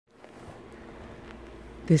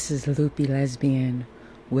This is Luppie Lesbian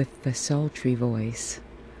with the sultry voice,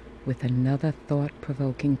 with another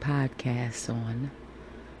thought-provoking podcast on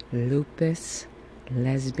lupus,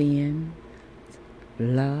 lesbian,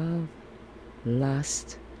 love,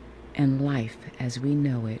 lust, and life as we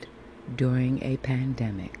know it during a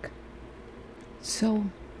pandemic. So,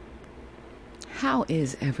 how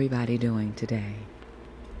is everybody doing today?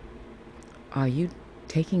 Are you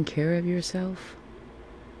taking care of yourself?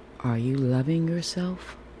 Are you loving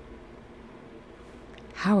yourself?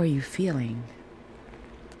 How are you feeling?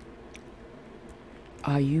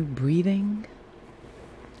 Are you breathing?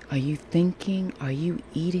 Are you thinking? Are you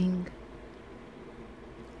eating?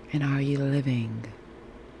 And are you living?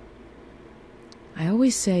 I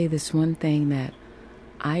always say this one thing, that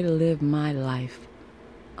I live my life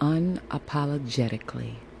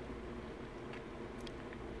unapologetically.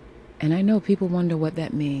 And I know people wonder what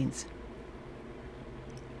that means.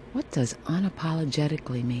 What does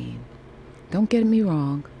unapologetically mean? Don't get me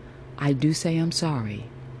wrong, I do say I'm sorry.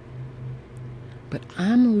 But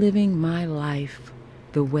I'm living my life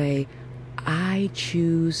the way I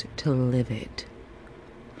choose to live it.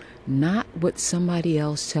 Not what somebody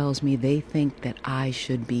else tells me they think that I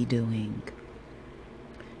should be doing.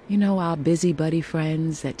 You know, our busybody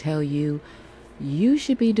friends that tell you, you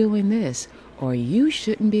should be doing this, or you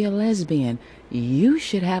shouldn't be a lesbian, you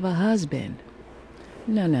should have a husband.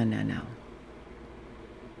 No.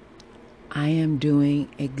 I am doing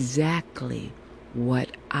exactly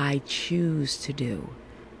what I choose to do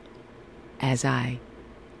as I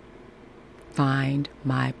find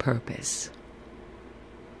my purpose.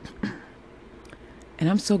 And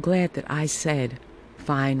I'm so glad that I said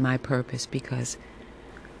find my purpose, because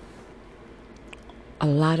a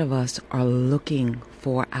lot of us are looking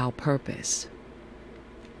for our purpose.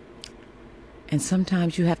 And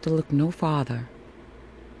sometimes you have to look no farther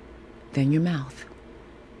than your mouth.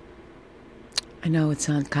 I know it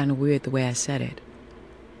sounds kind of weird the way I said it.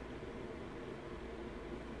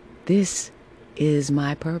 This is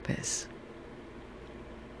my purpose.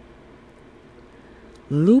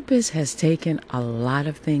 Lupus has taken a lot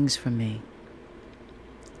of things from me,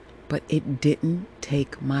 but it didn't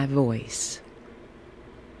take my voice.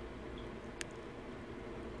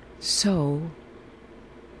 So,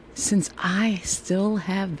 since I still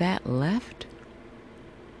have that left,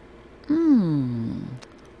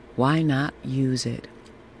 why not use it?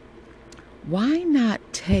 Why not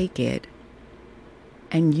take it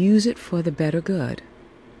and use it for the better good?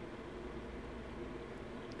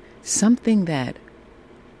 Something that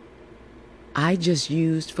I just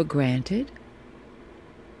used for granted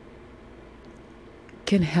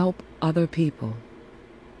can help other people.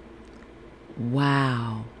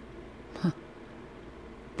 Wow.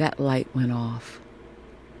 That light went off.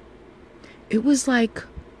 It was like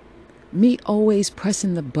me always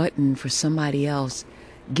pressing the button for somebody else,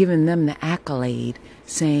 giving them the accolade,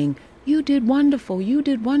 saying, you did wonderful,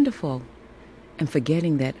 and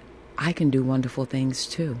forgetting that I can do wonderful things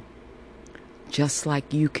too, just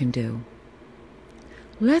like you can do.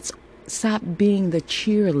 Let's stop being the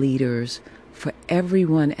cheerleaders for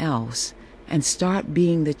everyone else and start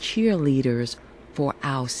being the cheerleaders for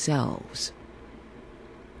ourselves.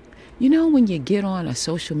 You know, when you get on a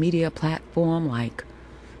social media platform like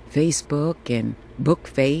Facebook and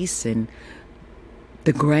Bookface and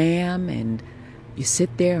the Gram, and you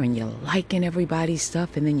sit there and you're liking everybody's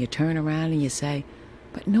stuff, and then you turn around and you say,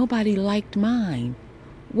 but nobody liked mine.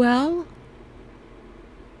 Well,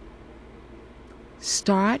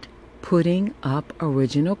 start putting up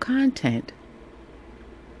original content.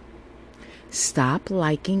 Stop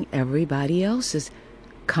liking everybody else's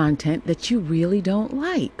content that you really don't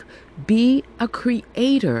like. Be a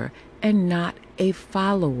creator and not a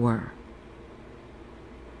follower.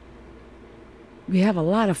 We have a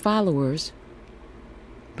lot of followers,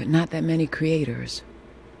 but not that many creators.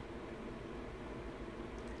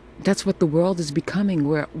 That's what the world is becoming.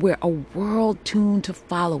 We're a world tuned to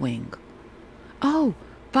following. Oh,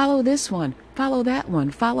 follow this one, follow that one,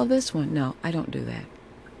 follow this one. No, I don't do that.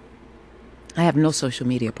 I have no social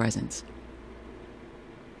media presence.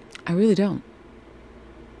 I really don't.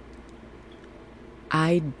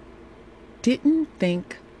 I didn't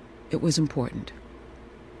think it was important.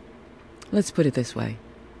 Let's put it this way.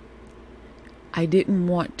 I didn't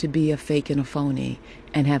want to be a fake and a phony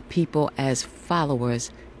and have people as followers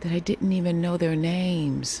that I didn't even know their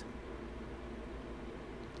names.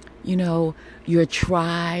 You know, your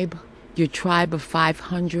tribe of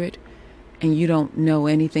 500, and you don't know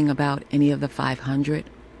anything about any of the 500.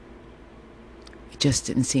 It just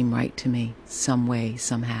didn't seem right to me, some way,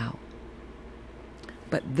 somehow.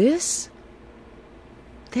 But this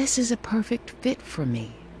is a perfect fit for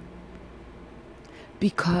me.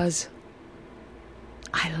 because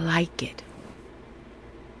I like it.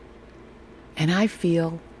 And I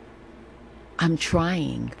feel I'm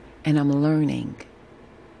trying and I'm learning.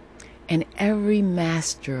 And every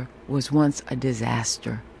master was once a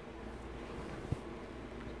disaster.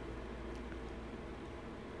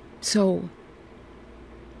 So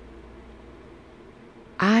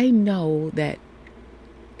I know that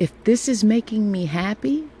if this is making me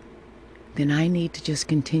happy, then I need to just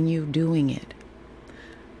continue doing it.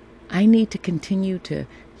 I need to continue to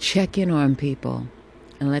check in on people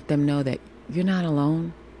and let them know that you're not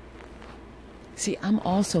alone. See, I'm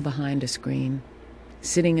also behind a screen,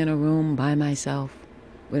 sitting in a room by myself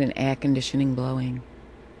with an air conditioning blowing,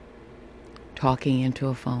 talking into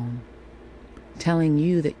a phone, telling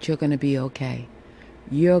you that you're going to be okay.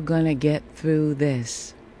 You're going to get through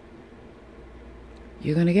this.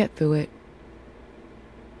 You're going to get through it.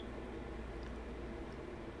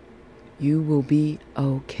 You will be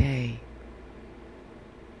okay.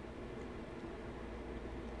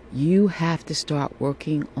 You have to start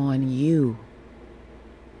working on you.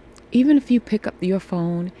 Even if you pick up your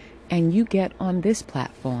phone and you get on this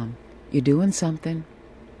platform, you're doing something.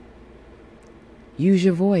 Use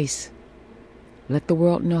your voice. Let the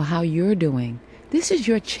world know how you're doing. This is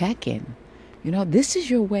your check-in. This is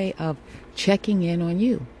your way of checking in on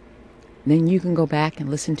you. Then you can go back and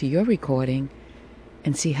listen to your recording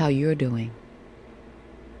and see how you're doing.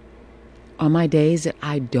 On my days that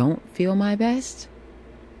I don't feel my best,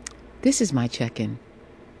 this is my check-in.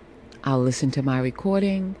 I'll listen to my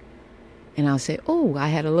recording and I'll say, oh, I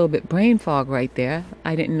had a little bit brain fog right there.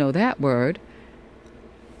 I didn't know that word.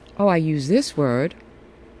 Oh, I use this word.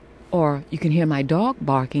 Or you can hear my dog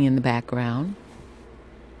barking in the background.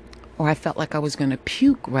 Or I felt like I was going to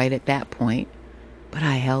puke right at that point, but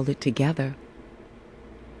I held it together.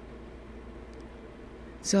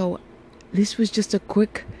 So this was just a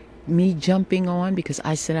quick me jumping on because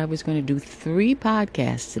I said I was going to do 3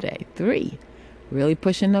 podcasts today. 3. Really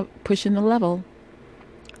pushing the level.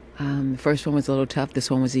 The first one was a little tough. This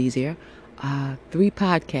one was easier. 3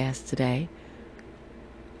 podcasts today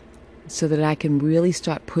so that I can really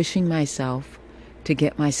start pushing myself to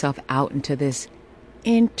get myself out into this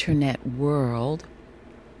internet world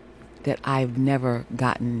that I've never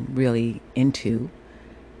gotten really into,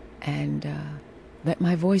 and let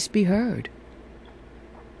my voice be heard.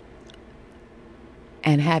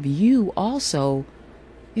 And have you also,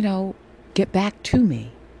 get back to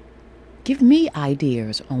me. Give me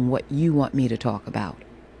ideas on what you want me to talk about.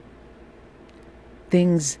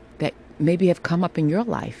 Things that maybe have come up in your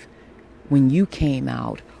life when you came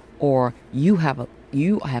out, or you have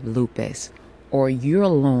lupus, or you're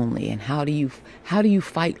lonely, and how do you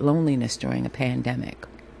fight loneliness during a pandemic?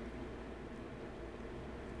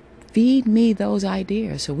 Feed me those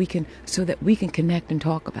ideas so that we can connect and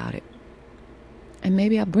talk about it. And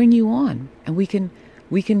maybe I'll bring you on and we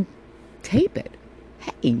can tape it.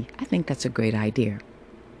 Hey, I think that's a great idea.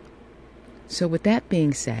 So with that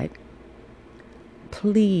being said,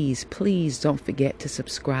 please don't forget to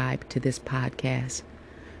subscribe to this podcast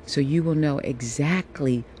so you will know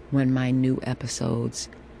exactly when my new episodes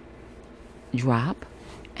drop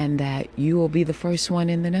and that you will be the first one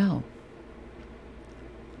in the know.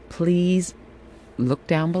 Please look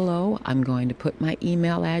down below. I'm going to put my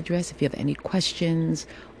email address if you have any questions,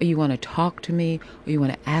 or you want to talk to me, or you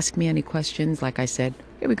want to ask me any questions. Like I said,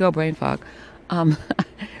 here we go, brain fog.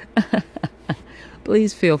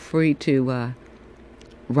 Please feel free to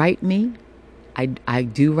write me. I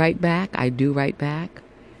do write back.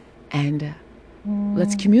 And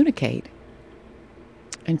let's communicate.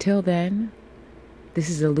 Until then, this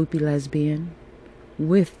is a Luppie Lesbian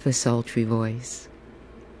with the sultry voice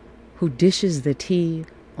who dishes the tea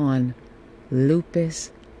on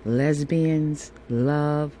lupus, lesbians,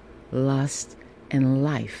 love, lust, and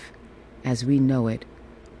life as we know it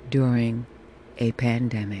during a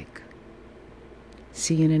pandemic.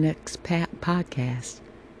 See you in the next podcast.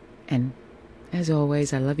 And as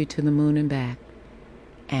always, I love you to the moon and back.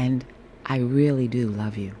 And I really do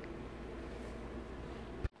love you.